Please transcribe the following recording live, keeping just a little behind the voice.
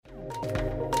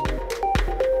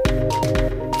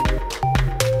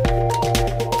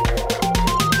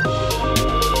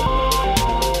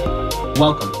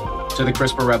Welcome to the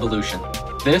CRISPR Revolution.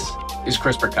 This is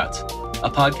CRISPR Cuts, a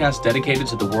podcast dedicated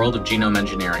to the world of genome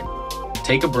engineering.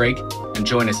 Take a break and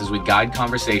join us as we guide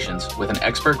conversations with an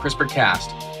expert CRISPR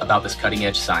cast about this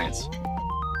cutting-edge science.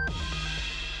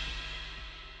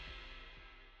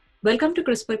 Welcome to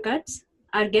CRISPR Cuts.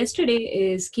 Our guest today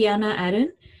is Kiana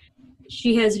Aaron.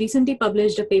 She has recently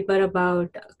published a paper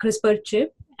about CRISPR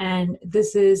chip, and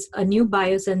this is a new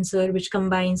biosensor which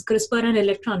combines CRISPR and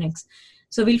electronics.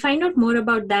 So we'll find out more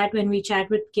about that when we chat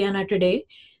with Kiana today.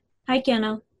 Hi,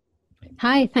 Kiana.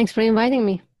 Hi, thanks for inviting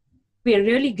me. We are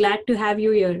really glad to have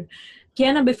you here.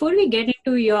 Kiana, before we get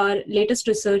into your latest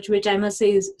research, which I must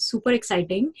say is super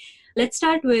exciting, let's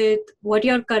start with what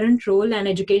your current role and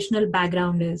educational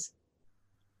background is.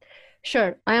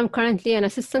 Sure. I am currently an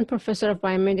assistant professor of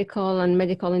biomedical and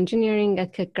medical engineering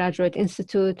at Keck Graduate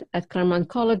Institute at Claremont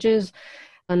Colleges,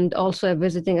 and also a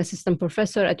visiting assistant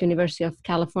professor at University of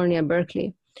California,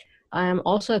 Berkeley. I am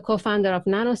also a co-founder of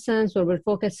NanoSense, where we're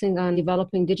focusing on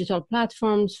developing digital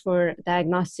platforms for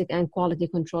diagnostic and quality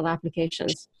control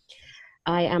applications.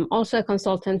 I am also a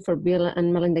consultant for Bill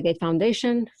and Melinda Gates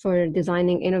Foundation for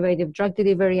designing innovative drug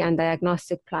delivery and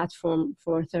diagnostic platform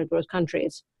for third world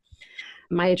countries.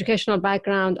 My educational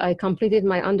background, I completed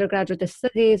my undergraduate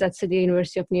studies at City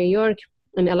University of New York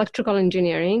in electrical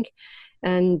engineering.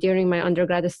 And during my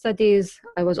undergraduate studies,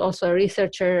 I was also a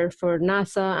researcher for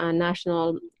NASA and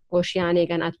National Oceanic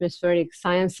and Atmospheric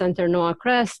Science Center, NOAA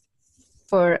CREST,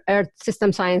 for Earth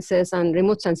system sciences and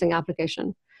remote sensing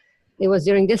application. It was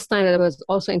during this time that I was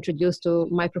also introduced to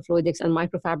microfluidics and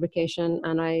microfabrication,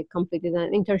 and I completed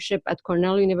an internship at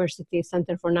Cornell University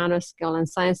Center for Nanoscale and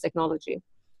Science Technology.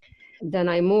 Then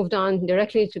I moved on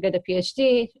directly to get a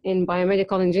PhD in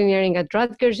biomedical engineering at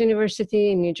Rutgers University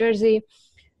in New Jersey,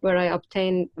 where I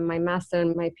obtained my master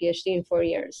and my PhD in 4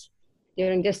 years.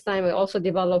 During this time, I also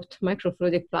developed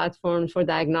microfluidic platforms for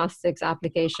diagnostics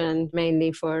application,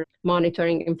 mainly for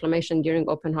monitoring inflammation during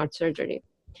open heart surgery.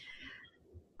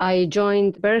 I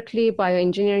joined Berkeley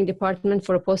Bioengineering Department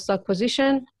for a postdoc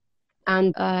position,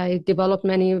 and I developed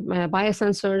many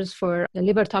biosensors for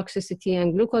liver toxicity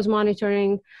and glucose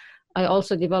monitoring. I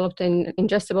also developed an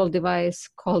ingestible device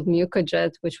called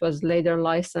Mucojet, which was later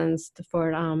licensed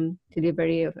for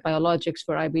delivery of biologics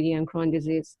for IBD and Crohn's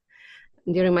disease.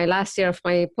 During my last year of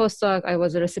my postdoc, I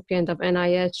was a recipient of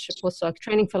NIH postdoc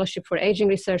training fellowship for aging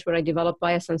research, where I developed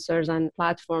biosensors and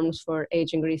platforms for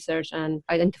aging research and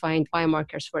identifying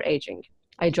biomarkers for aging.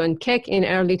 I joined Keck in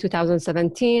early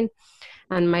 2017.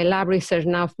 And my lab research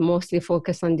now mostly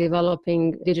focused on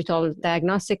developing digital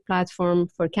diagnostic platform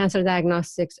for cancer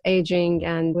diagnostics, aging,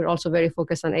 and we're also very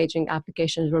focused on aging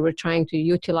applications where we're trying to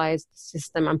utilize the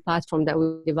system and platform that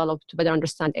we developed to better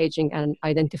understand aging and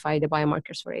identify the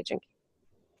biomarkers for aging.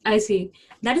 I see.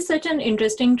 That is such an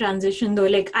interesting transition though.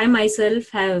 Like I myself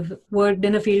have worked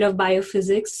in the field of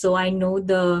biophysics, so I know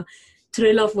the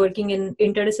thrill of working in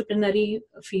interdisciplinary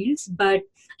fields. But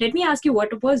let me ask you,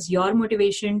 what was your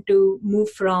motivation to move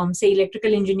from, say,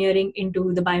 electrical engineering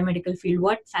into the biomedical field?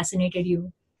 What fascinated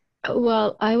you?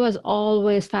 Well, I was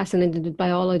always fascinated with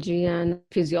biology and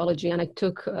physiology, and I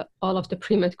took all of the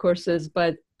pre-med courses,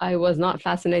 but I was not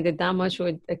fascinated that much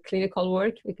with the clinical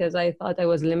work because I thought I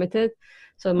was limited.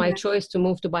 So my choice to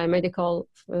move to biomedical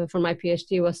for my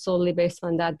PhD was solely based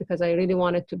on that because I really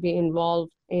wanted to be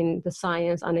involved in the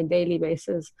science on a daily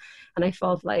basis. And I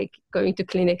felt like going to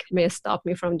clinic may stop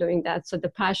me from doing that. So the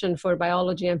passion for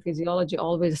biology and physiology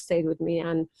always stayed with me.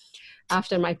 And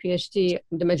after my PhD,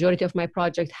 the majority of my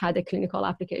project had a clinical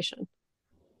application.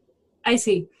 I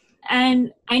see.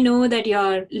 And I know that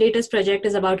your latest project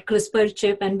is about CRISPR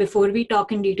chip. And before we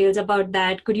talk in details about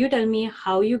that, could you tell me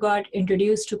how you got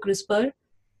introduced to CRISPR?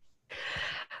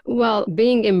 Well,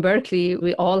 being in Berkeley,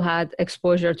 we all had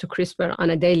exposure to CRISPR on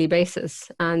a daily basis.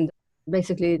 And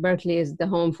basically, Berkeley is the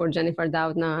home for Jennifer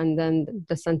Doudna and then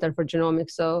the Center for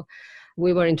Genomics. So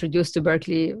we were introduced to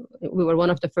Berkeley. We were one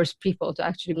of the first people to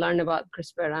actually learn about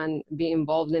CRISPR and be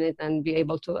involved in it and be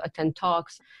able to attend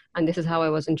talks. And this is how I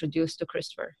was introduced to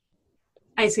CRISPR.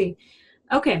 I see.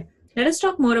 Okay, let us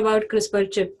talk more about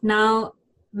CRISPR chip. Now,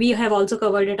 we have also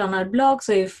covered it on our blog.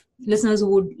 So if listeners who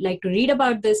would like to read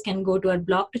about this can go to our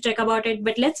blog to check about it.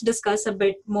 But let's discuss a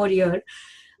bit more here.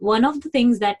 One of the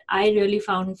things that I really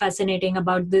found fascinating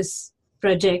about this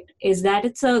project is that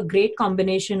it's a great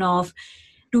combination of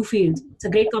two fields. It's a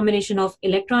great combination of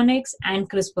electronics and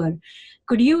CRISPR.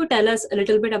 Could you tell us a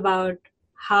little bit about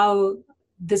how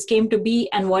this came to be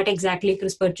and what exactly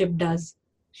CRISPR chip does?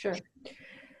 Sure.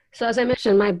 So as I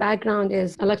mentioned, my background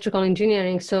is electrical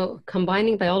engineering. So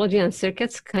combining biology and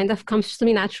circuits kind of comes to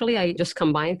me naturally. I just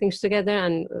combine things together.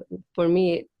 And for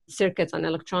me, circuits and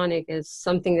electronic is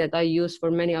something that I use for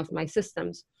many of my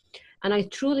systems. And I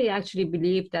truly actually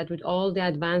believe that with all the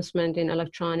advancement in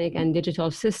electronic and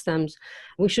digital systems,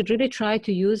 we should really try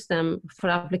to use them for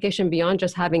application beyond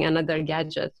just having another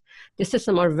gadget. These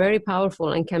systems are very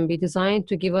powerful and can be designed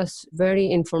to give us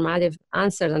very informative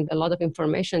answers and a lot of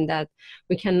information that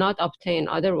we cannot obtain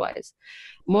otherwise.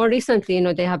 More recently,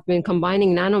 they have been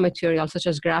combining nanomaterials such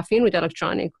as graphene with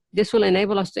electronic. This will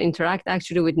enable us to interact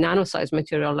actually with nano-sized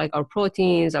material like our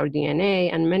proteins, our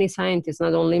DNA, and many scientists,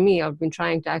 not only me, have been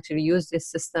trying to actually use these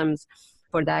systems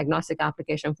for diagnostic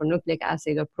application for nucleic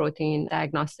acid or protein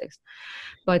diagnostics.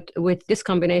 But with this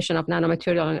combination of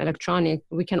nanomaterial and electronic,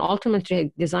 we can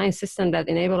ultimately design systems that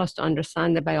enable us to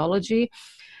understand the biology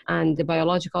and the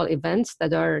biological events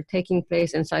that are taking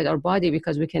place inside our body,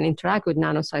 because we can interact with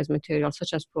nano-sized materials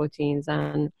such as proteins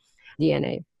and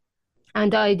DNA.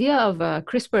 And the idea of a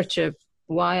CRISPR chip,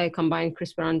 why I combine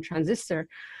CRISPR and transistor,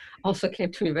 also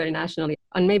came to me very naturally.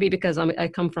 And maybe because I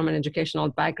come from an educational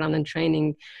background and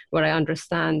training where I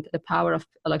understand the power of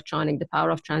electronic, the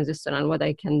power of transistor, and what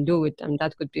I can do with them.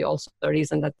 That could be also the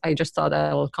reason that I just thought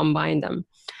I'll combine them.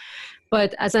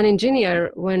 But as an engineer,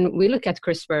 when we look at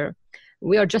CRISPR,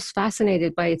 we are just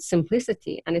fascinated by its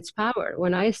simplicity and its power.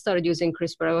 When I started using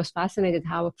CRISPR, I was fascinated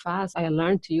how fast I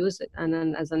learned to use it. And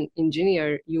then as an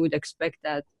engineer, you would expect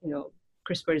that,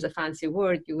 CRISPR is a fancy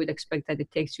word. You would expect that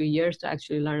it takes you years to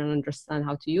actually learn and understand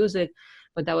how to use it.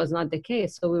 But that was not the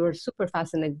case. So we were super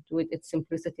fascinated with its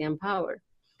simplicity and power.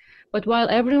 But while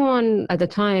everyone at the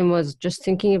time was just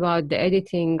thinking about the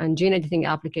editing and gene editing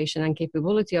application and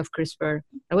capability of CRISPR,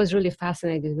 I was really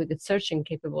fascinated with its searching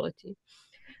capability.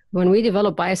 When we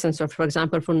develop biosensor, for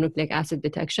example, for nucleic acid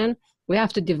detection, we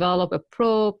have to develop a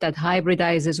probe that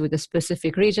hybridizes with a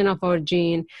specific region of our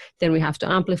gene. Then we have to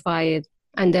amplify it,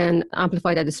 and then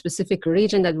amplify that specific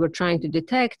region that we're trying to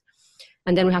detect.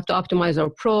 And then we have to optimize our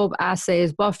probe,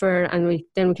 assays, buffer, and we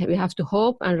have to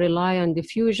hope and rely on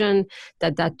diffusion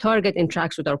that target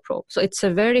interacts with our probe. So it's a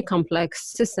very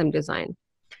complex system design.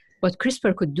 But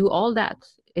CRISPR could do all that.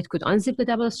 It could unzip the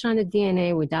double-stranded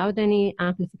DNA without any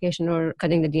amplification or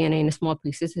cutting the DNA in small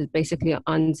pieces. It basically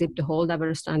unzip the whole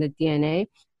double-stranded DNA,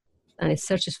 and it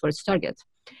searches for its target.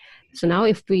 So now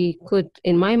if we could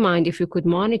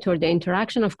monitor the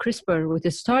interaction of CRISPR with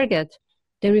its target,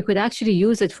 then we could actually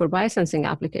use it for biosensing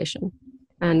application,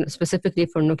 and specifically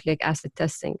for nucleic acid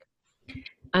testing.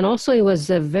 And also it was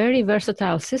a very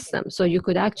versatile system. So you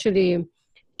could actually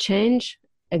change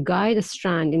a guide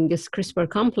strand in this CRISPR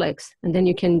complex, and then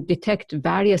you can detect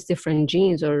various different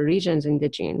genes or regions in the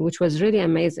gene, which was really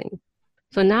amazing.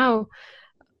 So now,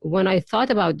 when I thought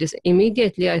about this,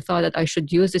 immediately I thought that I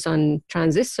should use this on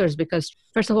transistors, because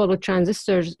first of all, with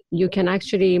transistors, you can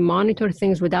actually monitor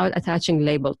things without attaching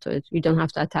label to it. You don't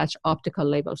have to attach optical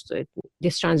labels to it.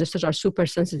 These transistors are super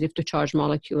sensitive to charged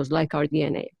molecules like our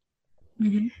DNA.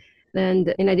 Mm-hmm.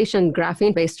 And in addition,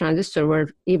 graphene-based transistors were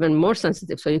even more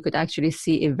sensitive. So you could actually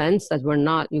see events that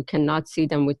you cannot see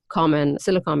them with common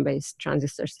silicon-based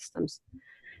transistor systems.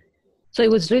 So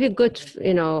it was really good,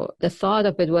 the thought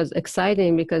of it was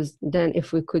exciting, because then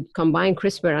if we could combine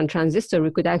CRISPR and transistor,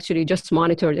 we could actually just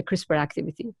monitor the CRISPR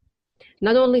activity.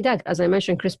 Not only that, as I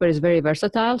mentioned, CRISPR is very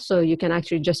versatile. So you can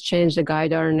actually just change the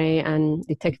guide RNA and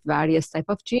detect various type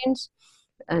of genes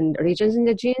and regions in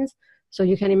the genes. So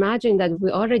you can imagine that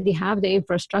we already have the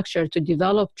infrastructure to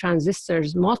develop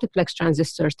transistors, multiplex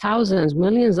transistors, thousands,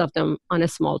 millions of them on a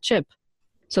small chip.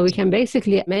 So we can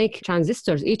basically make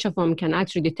transistors. Each of them can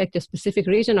actually detect a specific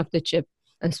region of the chip,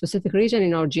 a specific region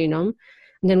in our genome.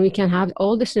 And then we can have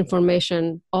all this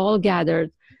information all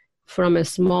gathered from a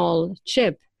small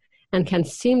chip and can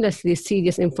seamlessly see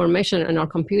this information in our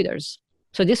computers.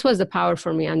 So this was the power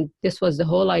for me, and this was the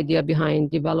whole idea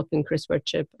behind developing CRISPR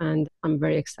chip, and I'm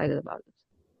very excited about it.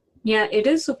 Yeah, it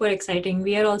is super exciting.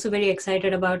 We are also very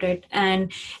excited about it.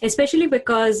 And especially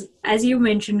because, as you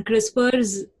mentioned,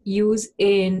 CRISPR's use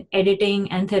in editing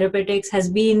and therapeutics has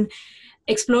been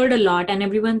explored a lot, and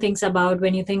everyone thinks about,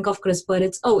 when you think of CRISPR,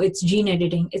 it's gene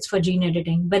editing, it's for gene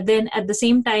editing. But then at the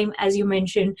same time, as you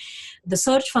mentioned, the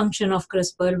search function of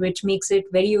CRISPR, which makes it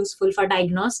very useful for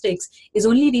diagnostics, is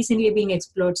only recently being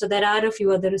explored. So there are a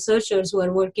few other researchers who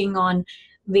are working on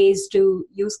ways to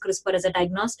use CRISPR as a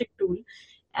diagnostic tool.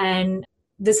 And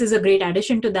this is a great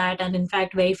addition to that, and in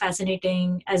fact very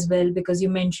fascinating as well, because you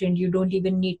mentioned you don't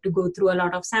even need to go through a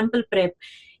lot of sample prep.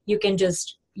 You can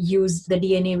just use the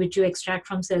DNA which you extract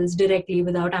from cells directly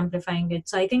without amplifying it.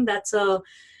 So I think that's a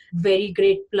very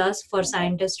great plus for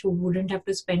scientists who wouldn't have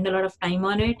to spend a lot of time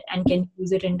on it and can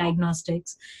use it in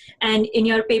diagnostics. And in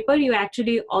your paper, you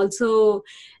actually also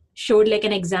showed like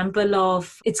an example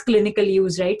of its clinical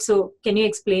use, right? So can you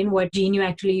explain what gene you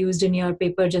actually used in your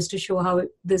paper just to show how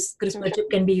this CRISPR chip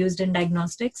can be used in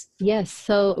diagnostics? Yes,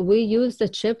 so we use the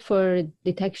chip for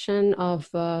detection of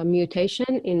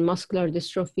mutation in muscular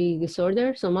dystrophy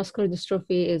disorder. So muscular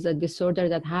dystrophy is a disorder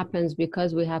that happens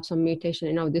because we have some mutation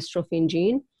in our dystrophin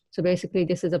gene. So basically,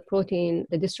 this is a protein,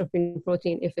 the dystrophin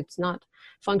protein. If it's not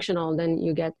functional, then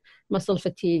you get muscle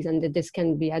fatigue, and this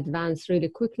can be advanced really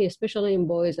quickly, especially in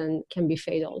boys, and can be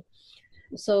fatal.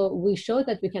 So we showed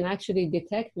that we can actually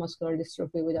detect muscular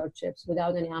dystrophy with our chips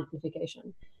without any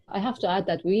amplification. I have to add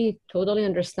that we totally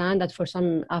understand that for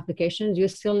some applications, you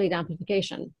still need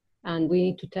amplification. And we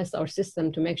need to test our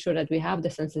system to make sure that we have the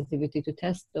sensitivity to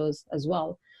test those as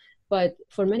well. But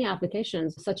for many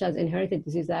applications, such as inherited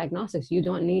disease diagnostics, you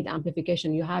don't need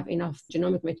amplification. You have enough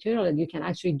genomic material that you can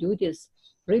actually do this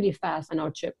really fast on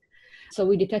our chip. So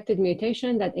we detected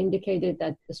mutation that indicated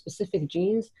that the specific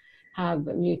genes have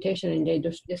mutation in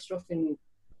the dystrophin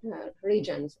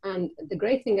regions. And the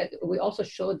great thing that we also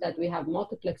showed that we have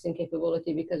multiplexing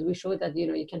capability, because we showed that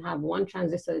you can have one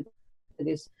transistor that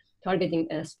is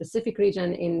targeting a specific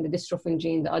region in the dystrophin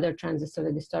gene, the other transistor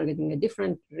that is targeting a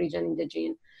different region in the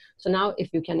gene. So now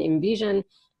if you can envision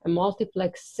a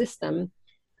multiplex system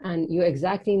and you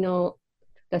exactly know,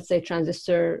 let's say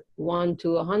transistor 1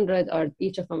 to 100, or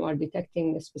each of them are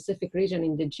detecting a specific region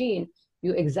in the gene,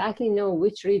 you exactly know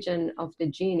which region of the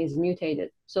gene is mutated.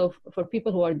 So for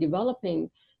people who are developing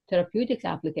therapeutics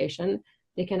application,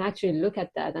 they can actually look at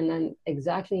that and then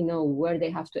exactly know where they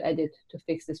have to edit to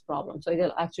fix this problem. So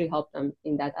it'll actually help them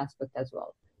in that aspect as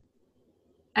well.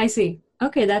 I see.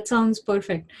 Okay, that sounds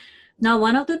perfect. Now,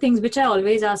 one of the things which I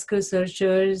always ask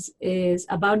researchers is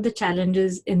about the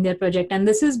challenges in their project. And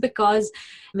this is because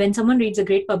when someone reads a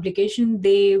great publication,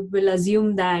 they will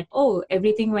assume that, oh,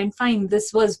 everything went fine.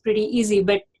 This was pretty easy,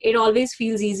 but it always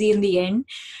feels easy in the end.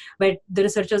 But the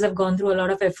researchers have gone through a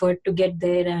lot of effort to get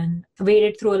there and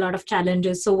waded through a lot of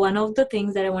challenges. So one of the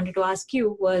things that I wanted to ask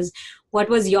you was, what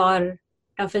was your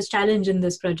toughest challenge in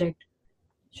this project?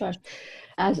 Sure.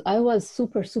 As I was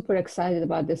super excited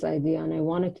about this idea and I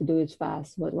wanted to do it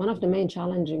fast, but one of the main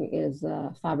challenging is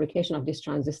fabrication of these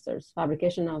transistors,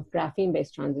 fabrication of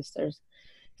graphene-based transistors.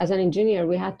 As an engineer,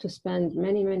 we had to spend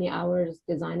many hours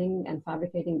designing and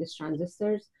fabricating these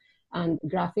transistors, and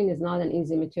graphene is not an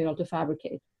easy material to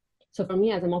fabricate. So for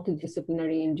me as a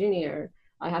multidisciplinary engineer,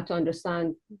 I had to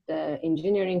understand the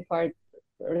engineering part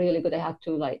really good. I had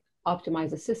to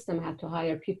optimize the system, I had to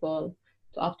hire people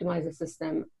to optimize the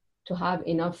system, to have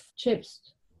enough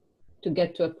chips to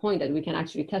get to a point that we can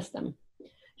actually test them.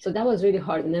 So that was really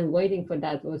hard. And then waiting for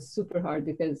that was super hard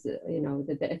because,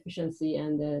 the efficiency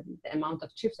and the amount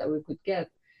of chips that we could get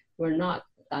were not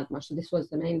that much. So this was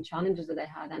the main challenges that I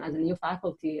had. And as a new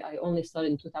faculty, I only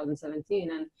started in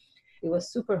 2017. And it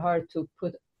was super hard to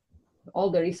put all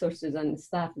the resources and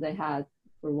staff that I had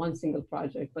for one single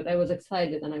project, but I was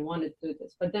excited and I wanted to do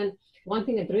this. But then one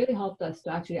thing that really helped us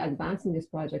to actually advance in this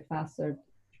project faster,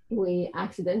 we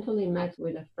accidentally met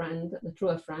with a friend, through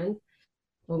a friend,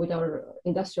 with our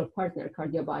industrial partner,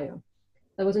 CardioBio.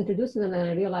 I was introduced to them and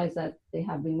I realized that they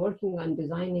have been working on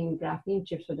designing graphene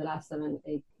chips for the last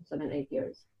 7-8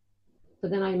 years. So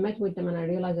then I met with them and I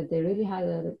realized that they really had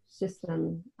a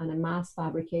system and a mass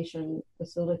fabrication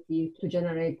facility to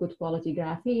generate good quality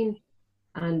graphene.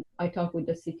 And I talked with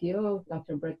the CTO,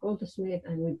 Dr. Brett Goldsmith,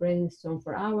 and we brainstormed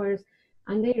for hours.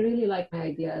 And they really liked my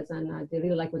ideas and they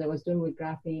really liked what I was doing with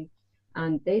graphene.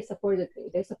 And they supported me.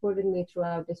 They supported me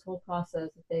throughout this whole process.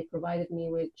 They provided me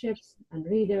with chips and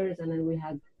readers, and then we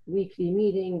had weekly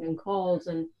meetings and calls,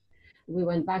 and we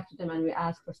went back to them and we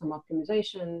asked for some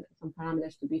optimization, some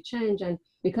parameters to be changed. And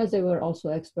because they were also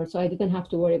experts, so I didn't have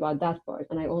to worry about that part,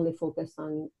 and I only focused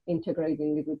on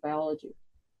integrating it with biology.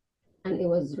 And it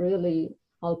was really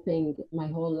helping my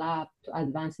whole lab to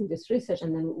advance in this research.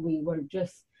 And then we were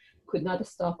just could not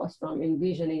stop us from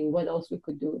envisioning what else we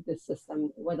could do with this system,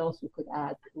 what else we could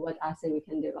add, what assay we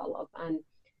can develop. And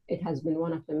it has been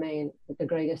one of the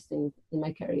greatest things in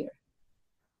my career.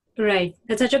 Right.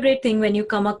 That's such a great thing when you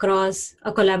come across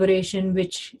a collaboration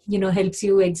which, helps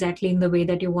you exactly in the way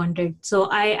that you wanted. So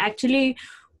I actually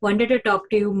wanted to talk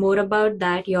to you more about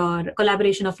that, your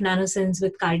collaboration of NanoSense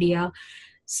with Cardia.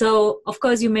 So, of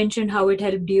course, you mentioned how it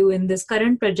helped you in this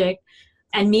current project,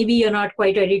 and maybe you're not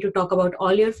quite ready to talk about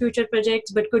all your future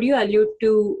projects, but could you allude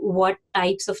to what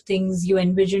types of things you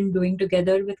envision doing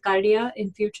together with Cardia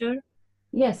in future?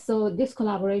 Yes, so this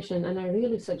collaboration, and I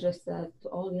really suggest that to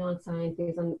all young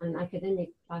scientists and academic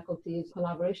faculties,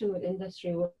 collaboration with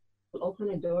industry open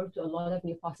a door to a lot of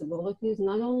new possibilities.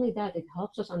 Not only that, it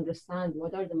helps us understand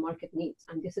what are the market needs.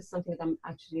 And this is something that I'm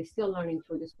actually still learning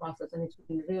through this process, and it's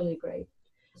been really great.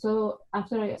 So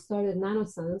after I started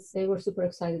NanoSense, they were super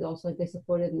excited also. They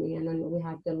supported me, and then we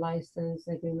have the license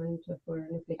agreement for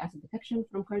nucleic acid detection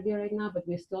from Cardia right now, but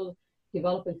we're still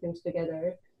developing things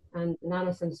together. And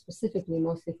NanoSense specifically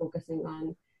mostly focusing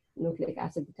on nucleic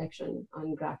acid detection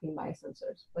on graphene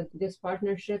biosensors. But this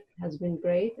partnership has been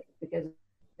great because,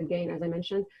 again, as I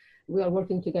mentioned, we are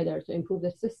working together to improve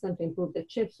the system, to improve the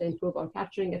chips, to improve our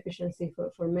capturing efficiency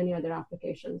for many other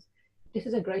applications. This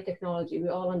is a great technology. We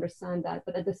all understand that.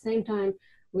 But at the same time,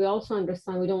 we also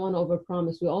understand we don't want to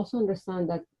overpromise. We also understand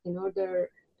that in order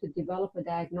to develop a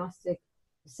diagnostic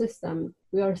system,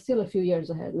 we are still a few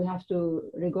years ahead. We have to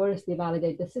rigorously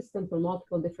validate the system for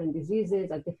multiple different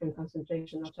diseases at different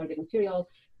concentration of target material.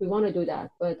 We want to do that.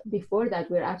 But before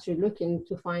that, we're actually looking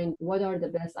to find what are the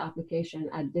best application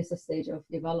at this stage of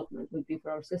development would be for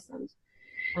our systems.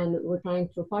 And we're trying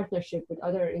through partnership with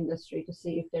other industry to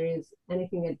see if there is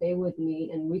anything that they would need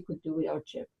and we could do with our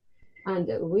chip. And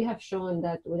we have shown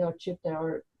that with our chip, there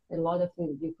are a lot of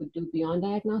things that you could do beyond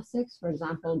diagnostics. For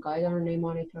example, guide RNA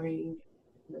monitoring,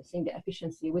 seeing the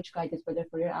efficiency, which guide is better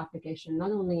for your application,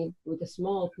 not only with the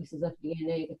small pieces of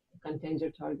DNA that contains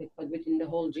your target, but within the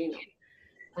whole genome.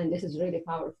 And this is really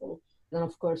powerful. And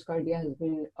of course, Cardia has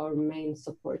been our main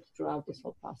support throughout this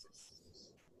whole process.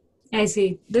 I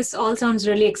see. This all sounds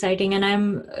really exciting, and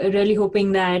I'm really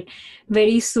hoping that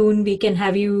very soon we can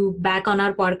have you back on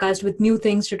our podcast with new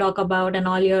things to talk about and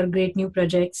all your great new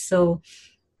projects. So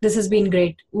this has been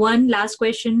great. One last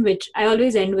question, which I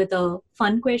always end with a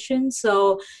fun question.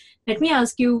 So let me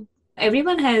ask you,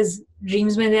 everyone has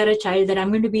dreams when they're a child that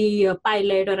I'm going to be a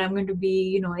pilot or I'm going to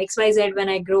be, XYZ when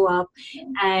I grow up.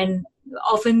 And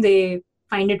often they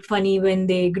find it funny when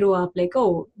they grow up, like,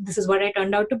 oh, this is what I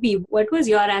turned out to be. What was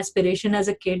your aspiration as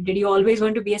a kid? Did you always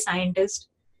want to be a scientist?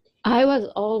 I was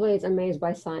always amazed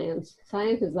by science.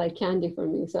 Science is like candy for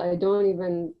me. So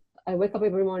I wake up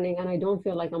every morning and I don't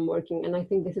feel like I'm working. And I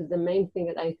think this is the main thing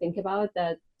that I think about,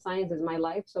 that science is my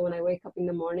life. So when I wake up in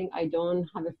the morning, I don't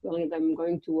have a feeling that I'm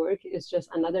going to work. It's just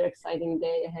another exciting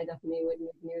day ahead of me with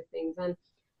new things. And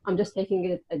I'm just taking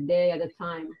it a day at a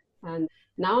time. And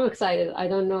now I'm excited. I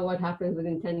don't know what happens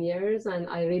within 10 years. And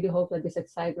I really hope that this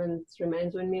excitement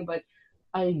remains with me. But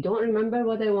I don't remember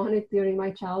what I wanted during my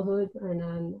childhood.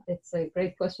 And it's a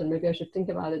great question. Maybe I should think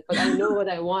about it. But I know what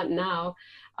I want now.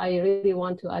 I really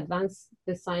want to advance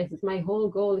this science. My whole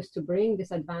goal is to bring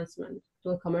this advancement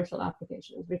to commercial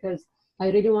applications, because I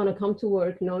really want to come to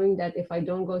work knowing that if I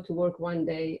don't go to work one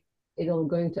day, it'll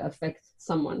going to affect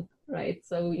someone, right?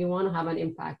 So you want to have an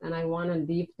impact, and I want to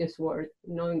leave this world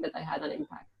knowing that I had an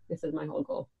impact. This is my whole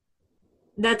goal.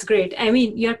 That's great. I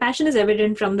mean, your passion is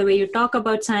evident from the way you talk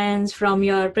about science, from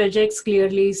your projects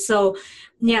clearly. So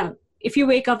yeah, if you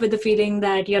wake up with the feeling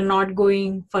that you're not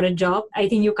going for a job, I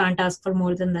think you can't ask for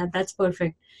more than that. That's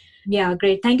perfect. Yeah,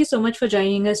 great. Thank you so much for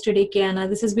joining us today, Kiana.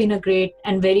 This has been a great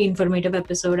and very informative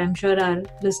episode. I'm sure our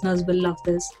listeners will love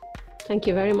this. Thank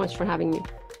you very much for having me.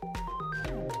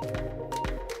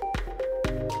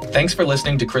 Thanks for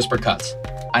listening to CRISPR Cuts.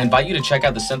 I invite you to check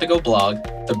out the Synthigo blog,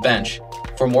 The Bench,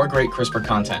 for more great CRISPR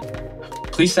content.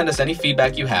 Please send us any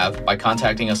feedback you have by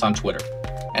contacting us on Twitter.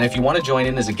 And if you want to join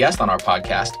in as a guest on our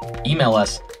podcast, email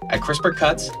us at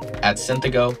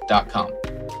CRISPRcuts@synthigo.com.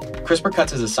 CRISPR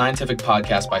Cuts is a scientific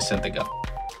podcast by Synthigo,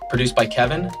 produced by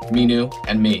Kevin, Minu,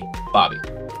 and me, Bobby.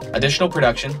 Additional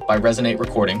production by Resonate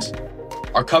Recordings.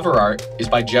 Our cover art is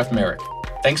by Jeff Merrick.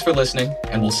 Thanks for listening,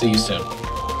 and we'll see you soon.